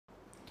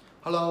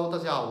Hello，大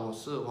家好，我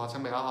是华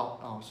强北阿豪，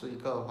我是一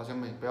个华强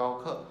北背包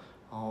客，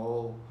然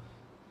后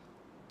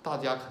大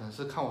家可能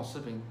是看我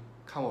视频，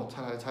看我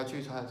猜来猜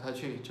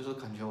去，就是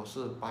感觉我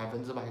是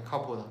100%靠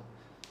谱的。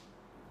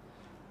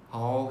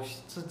好，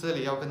这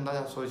里要跟大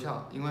家说一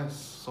下，因为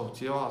手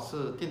机的话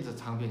是电子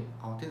产品，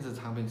电子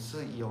产品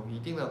是有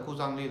一定的故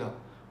障率的，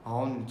然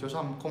后你就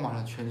算购买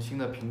了全新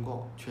的苹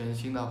果、全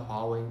新的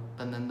华为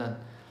等，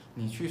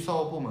你去售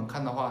后部门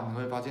看的话，你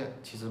会发现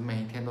其实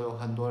每天都有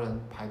很多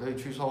人排队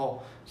去售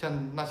后，像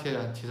那些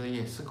人其实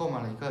也是购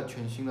买了一个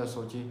全新的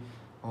手机，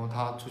然后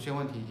他出现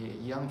问题也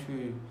一样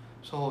去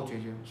售后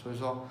解决，所以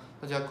说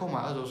大家购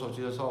买二手手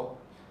机的时候，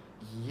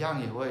一样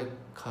也会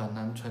可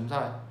能存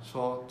在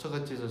说这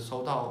个机子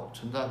收到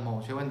存在某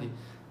些问题，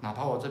哪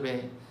怕我这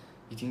边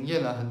已经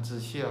验得很仔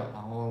细了，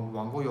然后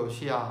玩过游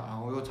戏啊，然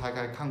后又拆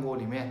开看过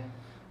里面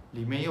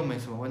又没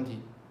什么问题，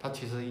它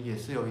其实也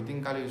是有一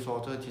定概率说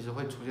这个机子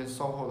会出现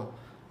售后的，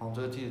然后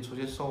这个机子出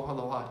现售后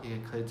的话，也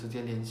可以直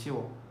接联系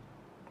我，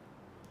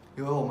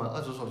因为我们二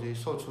手手机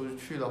售出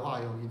去的话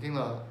有一定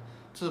的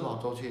质保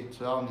周期，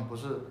只要你不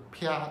是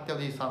啪掉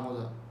地上或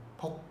者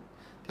砰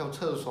掉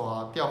厕所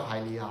啊、掉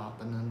海里啊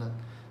等，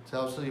只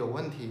要是有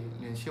问题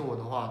联系我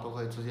的话，都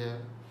可以直接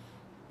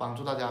帮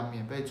助大家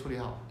免费处理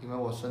好。因为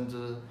我深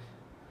知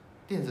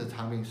电子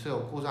产品是有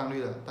故障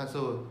率的，但是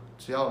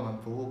只要我们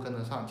服务跟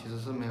得上，其实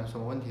是没有什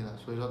么问题的。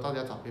所以说大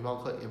家找背包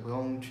客也不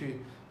用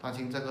去担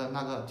心这个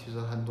那个，其实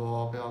很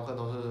多背包客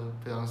都是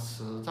非常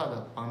实在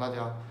的帮大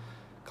家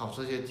搞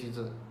这些机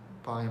子，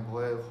不然也不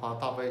会花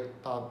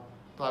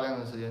大量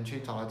的时间去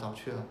找来找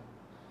去的。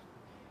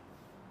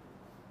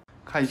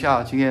看一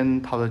下今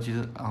天淘的机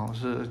子，然后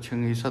是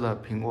清一色的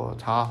苹果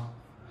叉，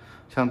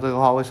像这个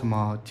话为什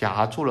么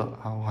夹住了，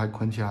然后我还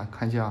捆起来，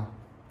看一下，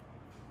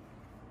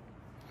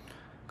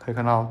可以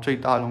看到最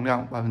大容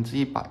量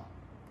100%，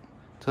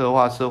这个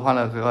话是换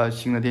了个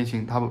新的电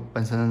芯，它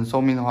本身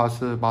寿命的话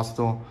是80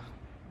多，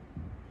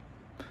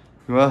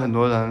因为很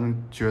多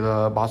人觉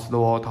得80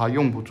多它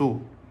用不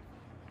住，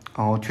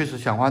然后确实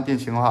想换电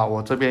芯的话，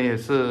我这边也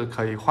是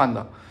可以换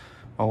的。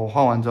我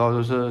换完之后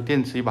就是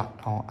电池100，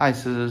然后艾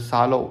斯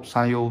沙漏、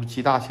3U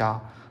鸡大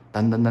虾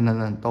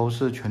等都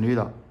是全绿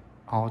的，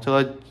然后这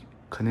个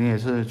肯定也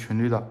是全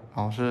绿的，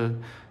然后是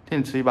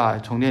电池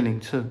100，充电0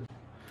次。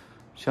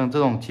像这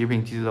种极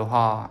品机子的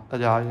话，大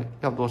家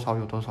要多少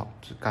有多少，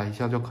只改一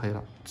下就可以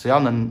了，只要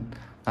能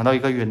拿到一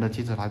个圆的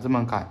机子来这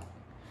么改。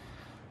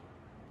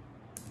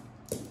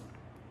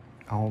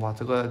然后把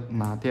这个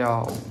拿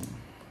掉，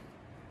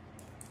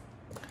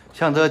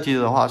像这个机子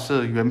的话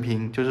是圆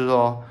屏，就是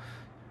说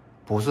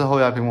不是后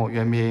压屏幕，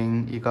圆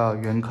屏一个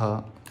圆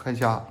壳，看一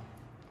下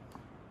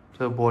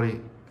这个玻璃，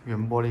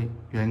圆玻璃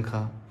圆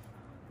壳，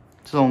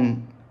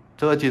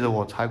这个机子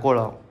我拆过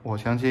了，我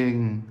相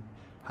信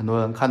很多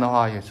人看的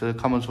话也是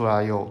看不出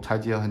来有拆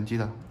机的痕迹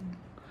的。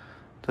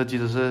这机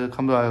子是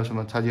看不出来有什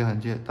么拆机痕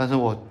迹，但是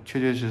我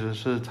确实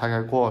是拆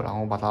开过，然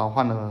后把它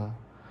换了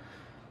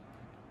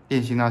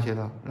电芯那些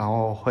的，然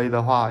后灰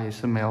的话也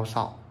是没有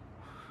扫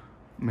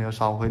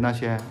灰那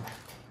些。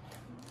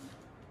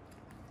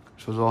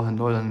所以说很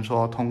多人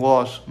说通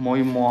过摸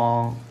一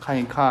摸、看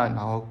一看，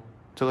然后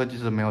这个机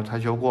子没有拆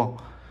修过，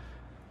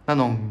那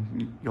种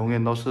永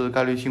远都是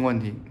概率性问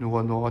题。如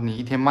果说你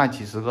一天卖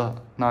几十个，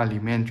那里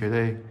面绝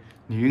对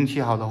你运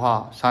气好的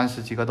话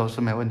，30几个都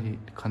是没问题，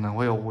可能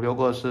会有5、6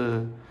个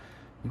是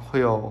会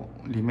有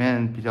里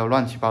面比较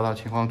乱七八糟的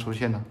情况出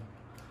现的。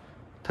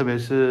特别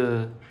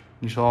是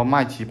你说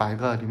卖几百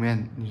个里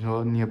面，你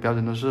说你的标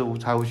准都是无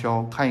拆无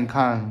修，看一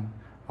看，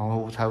然后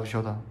无拆无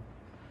修的。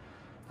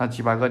那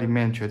几百个里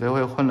面绝对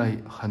会混了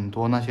很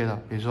多那些的，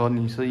比如说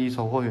你是一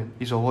手货源，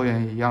一手货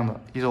源也一样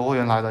的，一手货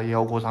源来的也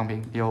有国产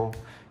品，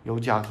有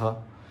假壳。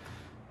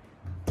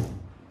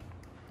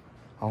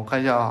好，我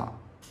看一下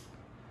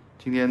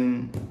今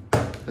天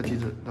的机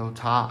子都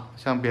差，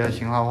像别的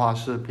型号的话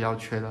是比较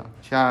缺的，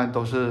现在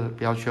都是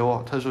比较缺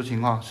货，特殊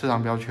情况市场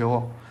比较缺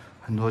货，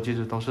很多机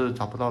子都是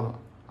找不到的。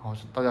然后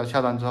大家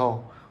下单之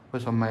后为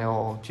什么没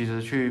有及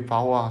时去发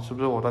货啊？是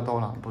不是我在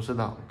偷懒？不是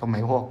的，都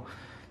没货。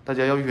大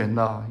家要圆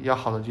的、要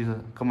好的机子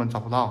根本找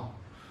不到，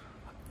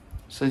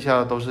剩下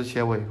的都是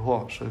些尾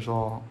货，所以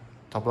说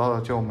找不到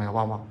的就没有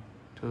办法。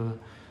就是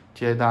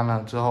接单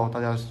了之后，大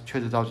家确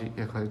实着急，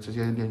也可以直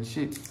接联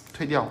系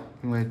退掉，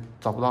因为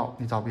找不到，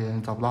你找别人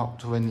找不到，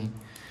除非你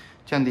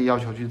降低要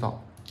求去找。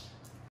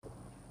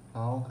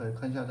然后可以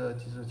看一下这个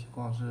机子情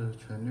况是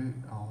全绿，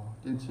然后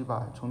电池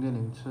100，充电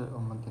0次。我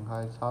们点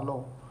开沙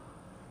漏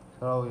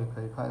也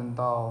可以看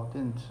到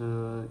电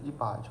池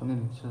100，充电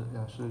0次也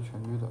是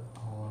全绿的。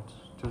然后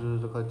就是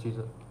这个机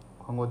子，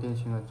换过电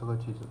芯的这个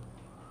机子。